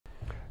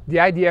The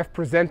IDF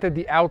presented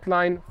the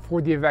outline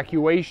for the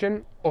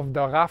evacuation of the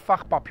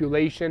Rafah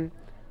population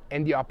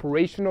and the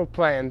operational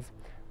plans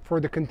for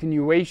the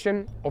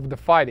continuation of the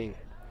fighting.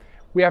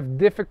 We have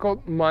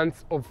difficult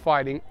months of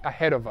fighting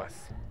ahead of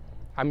us.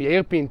 I'm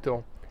Yair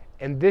Pinto,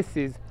 and this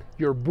is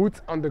your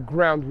boots on the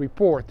ground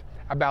report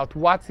about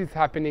what is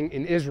happening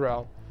in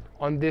Israel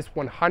on this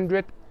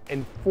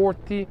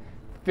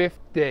 145th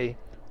day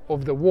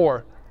of the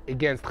war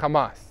against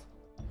Hamas.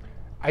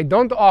 I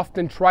don't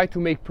often try to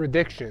make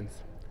predictions,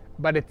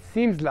 but it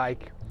seems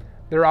like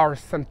there are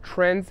some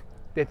trends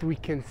that we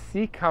can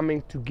see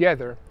coming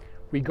together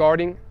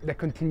regarding the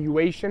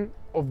continuation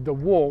of the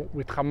war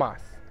with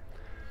Hamas.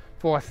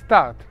 For a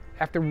start,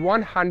 after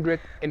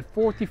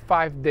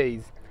 145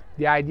 days,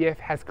 the IDF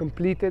has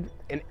completed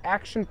an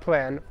action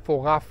plan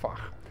for Rafah,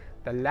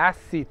 the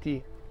last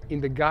city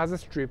in the Gaza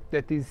Strip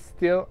that is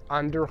still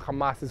under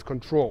Hamas's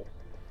control.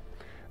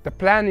 The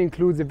plan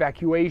includes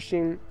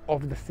evacuation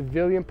of the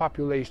civilian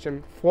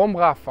population from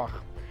Rafah,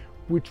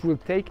 which will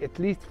take at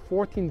least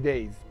 14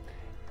 days,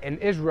 and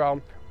Israel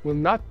will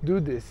not do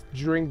this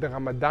during the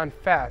Ramadan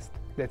fast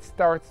that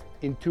starts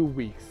in 2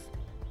 weeks.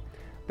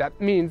 That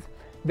means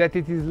that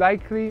it is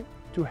likely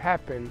to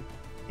happen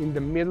in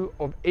the middle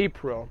of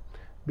April,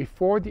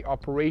 before the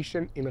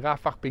operation in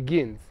Rafah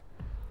begins,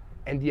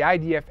 and the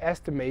IDF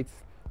estimates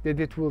that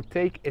it will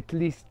take at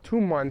least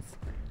 2 months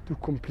to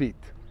complete.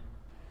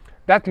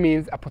 That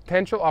means a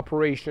potential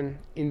operation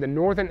in the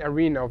northern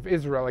arena of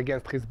Israel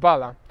against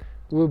Hezbollah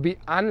will be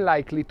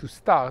unlikely to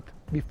start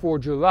before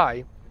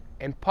July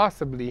and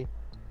possibly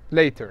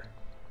later.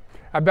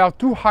 About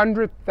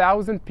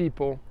 200,000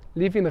 people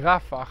live in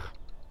Rafah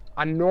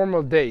on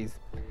normal days,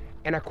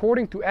 and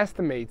according to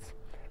estimates,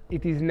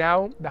 it is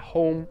now the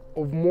home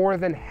of more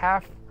than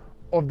half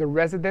of the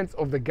residents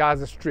of the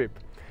Gaza Strip.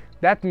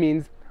 That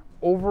means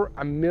over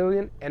 1.5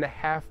 million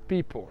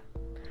people.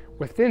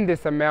 Within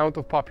this amount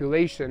of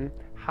population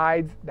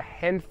hides the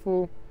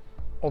handful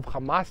of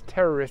Hamas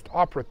terrorist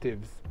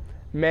operatives,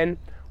 men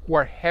who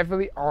are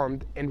heavily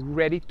armed and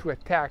ready to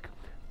attack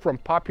from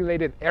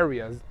populated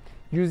areas,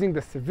 using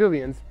the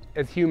civilians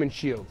as human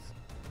shields.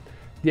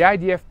 The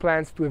IDF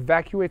plans to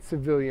evacuate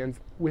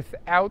civilians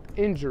without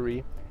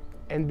injury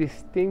and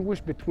distinguish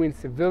between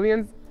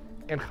civilians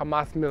and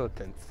Hamas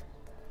militants.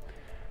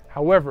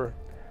 However,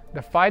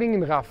 the fighting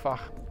in Rafah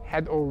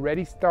had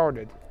already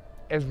started,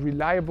 as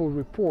reliable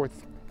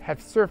reports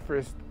have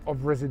surfaced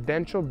of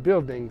residential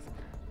buildings,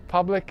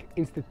 public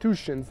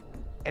institutions,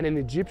 and an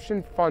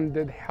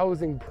Egyptian-funded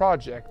housing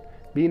project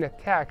being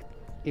attacked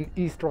in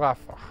East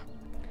Rafah.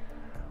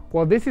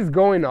 While this is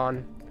going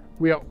on,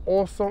 we are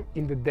also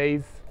in the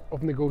days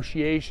of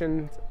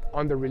negotiations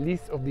on the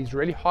release of the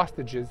Israeli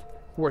hostages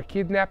who were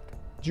kidnapped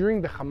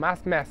during the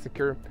Hamas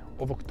massacre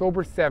of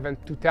October 7,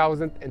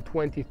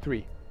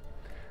 2023.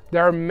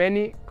 There are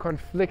many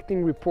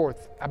conflicting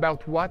reports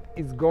about what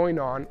is going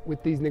on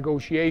with these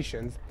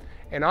negotiations,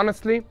 and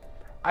honestly,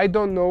 I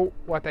don't know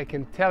what I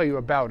can tell you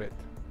about it.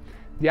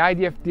 The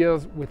IDF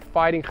deals with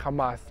fighting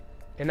Hamas,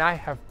 and I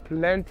have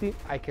plenty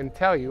I can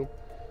tell you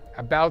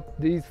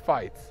about these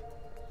fights.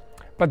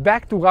 But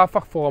back to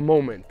Rafah for a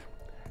moment.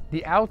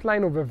 The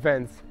outline of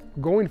events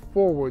going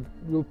forward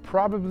will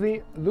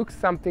probably look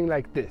something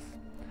like this.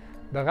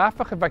 The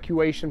Rafah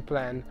evacuation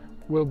plan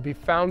will be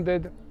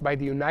founded by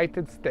the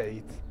United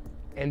States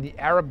and the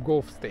Arab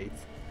Gulf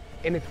states,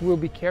 and it will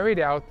be carried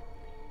out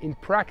in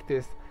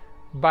practice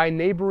by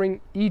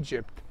neighboring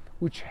Egypt,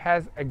 which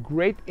has a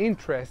great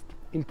interest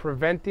in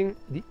preventing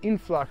the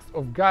influx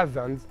of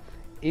Gazans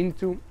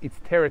into its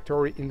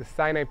territory in the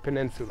Sinai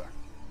Peninsula.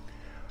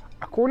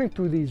 According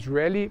to the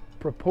Israeli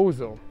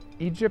proposal,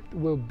 Egypt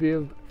will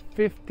build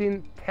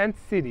 15 tent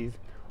cities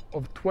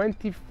of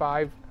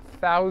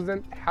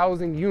 25,000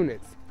 housing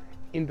units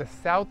in the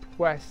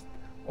southwest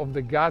of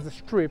the Gaza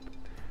Strip,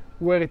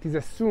 where it is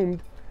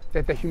assumed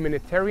that the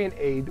humanitarian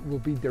aid will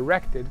be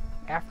directed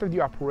after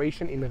the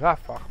operation in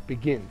Rafah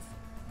begins.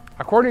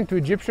 According to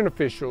Egyptian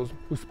officials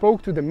who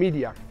spoke to the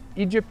media,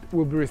 Egypt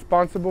will be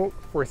responsible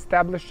for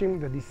establishing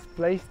the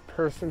displaced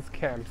persons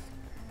camps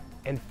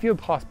and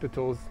field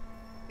hospitals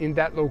in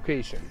that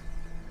location.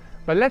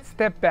 But let's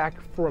step back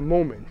for a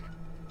moment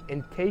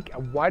and take a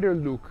wider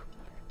look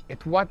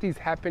at what is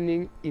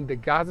happening in the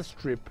Gaza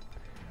Strip.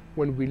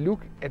 When we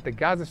look at the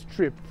Gaza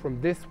Strip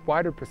from this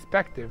wider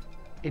perspective,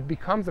 it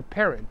becomes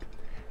apparent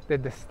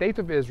that the state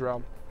of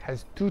Israel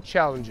has 2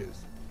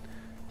 challenges.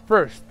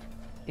 First,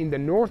 in the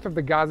north of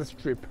the Gaza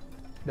Strip,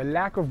 the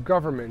lack of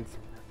governments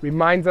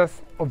reminds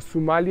us of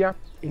Somalia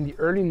in the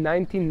early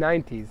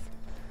 1990s.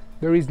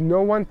 There is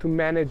no one to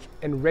manage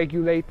and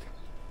regulate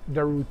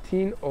the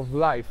routine of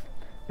life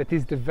that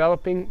is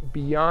developing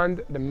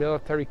beyond the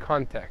military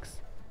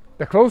context.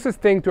 The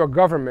closest thing to a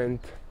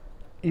government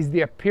is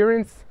the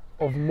appearance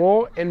of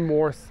more and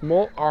more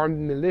small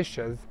armed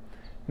militias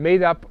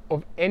made up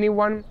of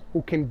anyone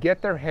who can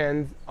get their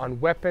hands on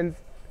weapons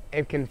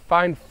and can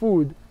find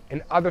food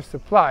and other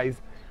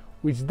supplies,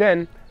 which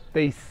then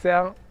they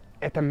sell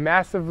at a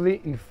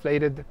massively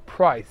inflated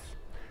price.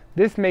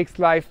 This makes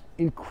life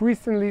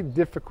increasingly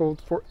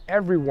difficult for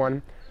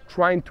everyone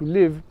trying to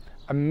live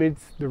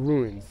amidst the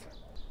ruins.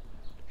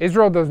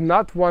 Israel does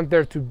not want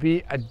there to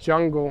be a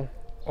jungle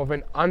of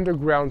an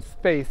underground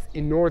space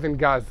in northern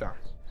Gaza,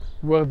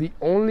 where the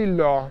only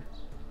law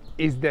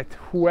is that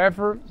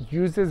whoever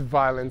uses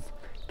violence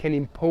can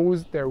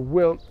impose their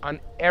will on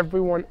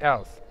everyone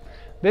else.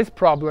 This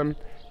problem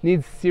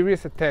needs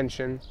serious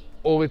attention,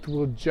 or it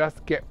will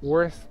just get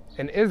worse,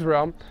 and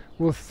Israel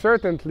will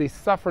certainly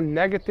suffer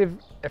negative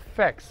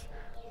effects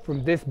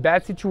from this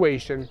bad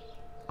situation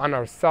on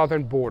our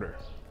southern border.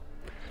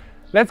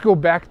 Let's go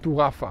back to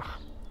Rafah.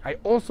 I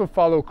also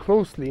follow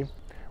closely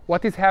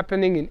what is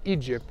happening in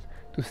Egypt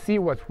to see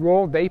what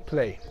role they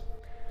play.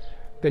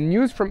 The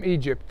news from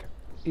Egypt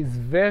is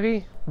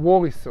very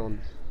worrisome.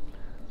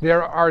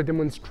 There are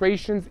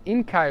demonstrations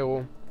in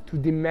Cairo to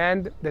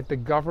demand that the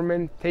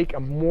government take a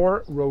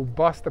more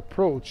robust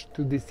approach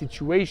to this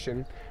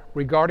situation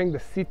regarding the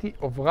city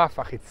of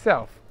Rafah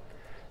itself.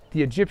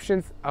 The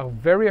Egyptians are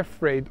very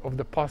afraid of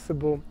the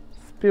possible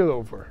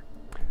spillover.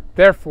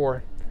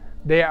 Therefore,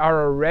 they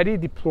are already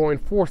deploying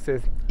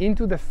forces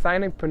into the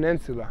Sinai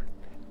Peninsula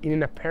in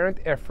an apparent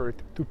effort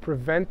to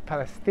prevent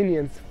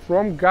Palestinians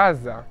from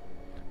Gaza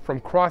from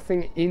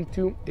crossing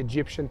into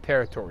Egyptian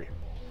territory.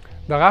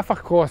 The Rafah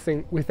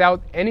crossing,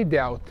 without any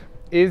doubt,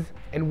 is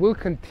and will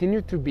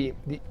continue to be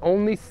the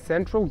only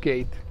central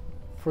gate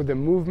for the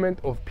movement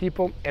of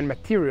people and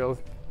materials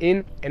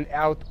in and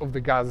out of the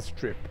Gaza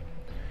Strip.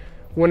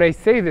 When I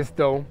say this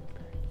though,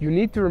 you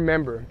need to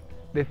remember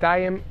that I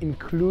am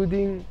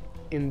including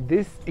in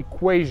this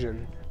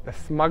equation the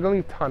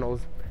smuggling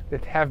tunnels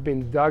that have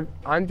been dug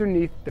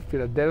underneath the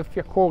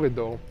Philadelphia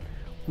corridor,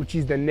 which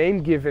is the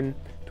name given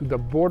to the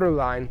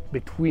borderline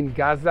between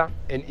Gaza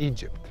and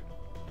Egypt.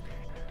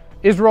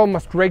 Israel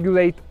must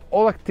regulate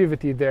all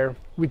activity there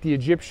with the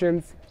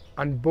Egyptians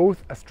on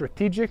both a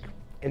strategic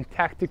and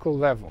tactical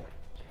level.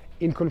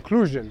 In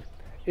conclusion,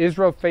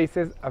 Israel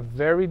faces a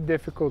very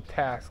difficult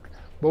task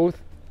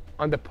both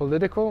on the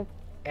political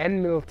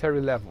and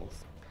military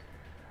levels.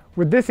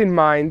 With this in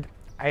mind,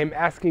 I am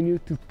asking you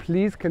to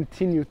please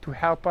continue to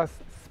help us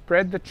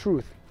spread the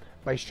truth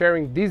by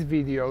sharing these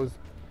videos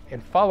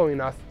and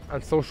following us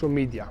on social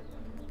media,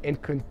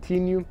 and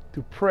continue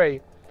to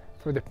pray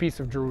for the peace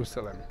of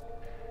Jerusalem.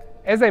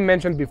 As I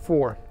mentioned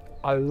before,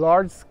 a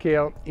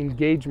large-scale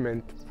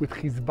engagement with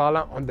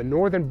Hezbollah on the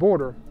northern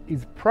border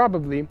is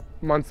probably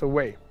months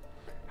away.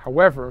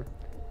 However,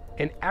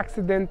 an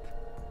accident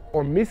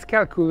or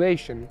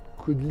miscalculation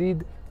could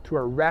lead to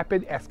a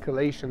rapid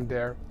escalation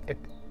there at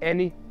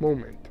any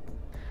moment.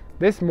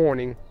 This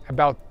morning,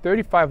 about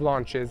 35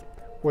 launches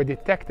were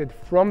detected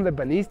from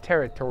Lebanese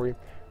territory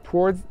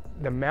towards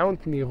the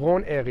Mount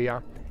Meron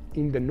area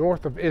in the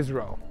north of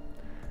Israel.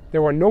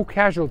 There were no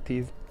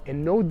casualties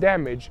and no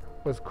damage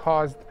was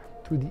caused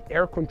to the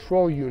air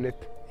control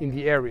unit in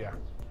the area.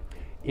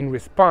 In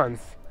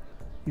response,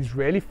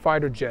 Israeli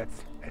fighter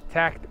jets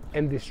attacked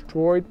and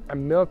destroyed a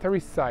military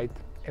site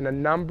and a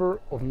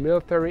number of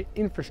military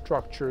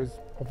infrastructures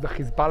of the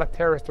Hezbollah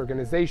terrorist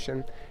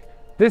organization.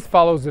 This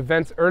follows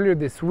events earlier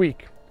this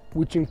week,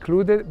 which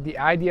included the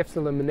IDF's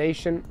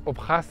elimination of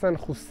Hassan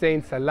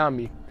Hussein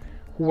Salami,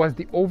 who was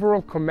the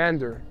overall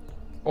commander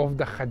of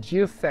the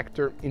Hajir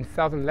sector in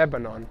southern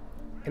Lebanon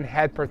and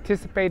had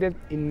participated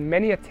in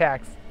many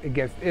attacks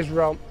against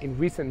Israel in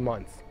recent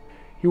months.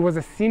 He was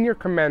a senior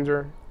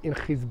commander in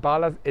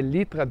Hezbollah's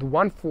elite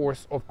Radwan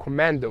force of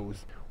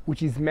commandos,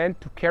 which is meant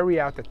to carry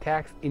out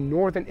attacks in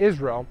northern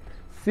Israel,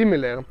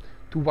 similar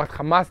to what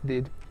Hamas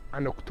did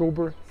on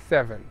October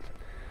 7th.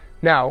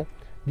 Now,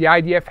 the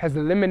IDF has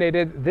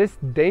eliminated this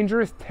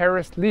dangerous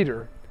terrorist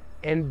leader,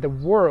 and the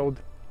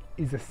world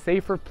is a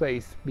safer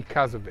place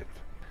because of it.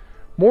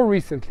 More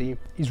recently,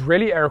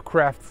 Israeli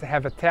aircrafts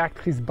have attacked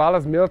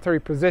Hezbollah's military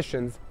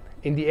positions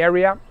in the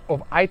area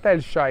of Aita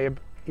el-Shaib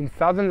in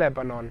southern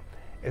Lebanon,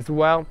 as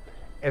well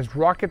as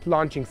rocket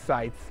launching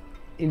sites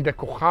in the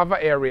Kochava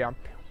area,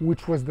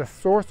 which was the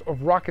source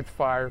of rocket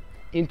fire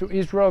into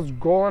Israel's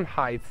Golan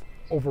Heights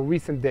over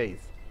recent days.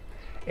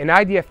 An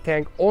IDF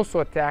tank also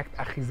attacked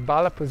a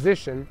Hezbollah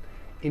position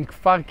in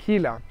Kfar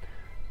Kila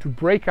to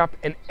break up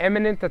an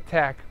imminent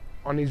attack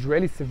on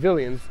Israeli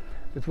civilians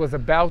that was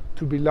about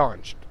to be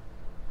launched.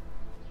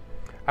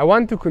 I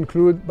want to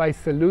conclude by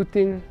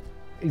saluting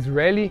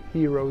Israeli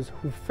heroes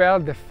who fell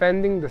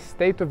defending the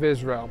state of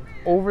Israel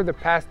over the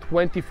past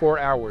 24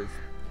 hours.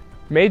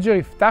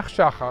 Major Iftach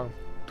Shachar,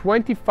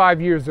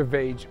 25 years of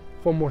age,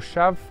 from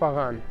Moshav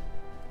Faran.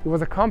 He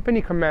was a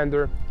company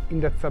commander in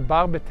the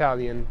Tzabar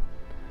Battalion,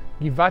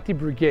 Givati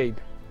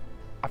Brigade,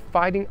 a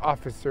fighting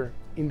officer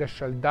in the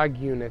Shaldag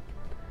unit.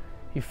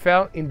 He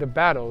fell in the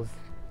battles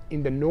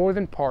in the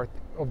northern part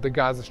of the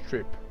Gaza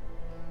Strip.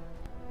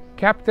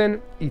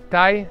 Captain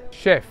Itai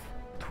Shef,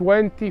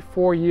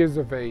 24 years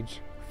of age,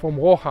 from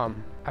Roham,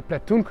 a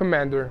platoon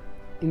commander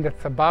in the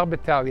Tzabar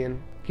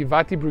Battalion,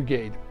 Givati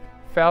Brigade,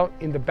 fell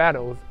in the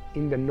battles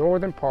in the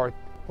northern part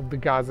of the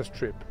Gaza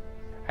Strip.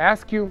 I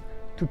ask you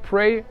to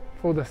pray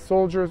for the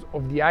soldiers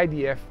of the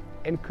IDF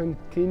and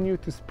continue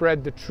to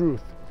spread the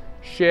truth,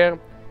 share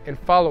and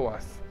follow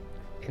us.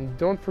 And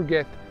don't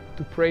forget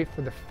to pray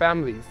for the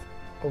families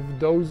of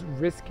those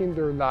risking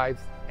their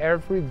lives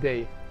every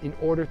day in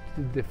order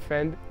to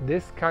defend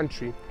this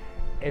country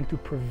and to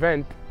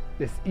prevent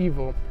this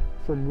evil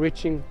from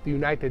reaching the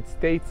United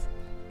States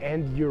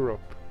and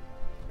Europe.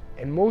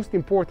 And most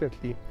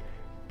importantly,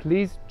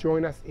 please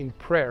join us in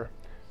prayer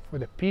for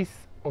the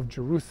peace of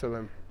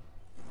Jerusalem.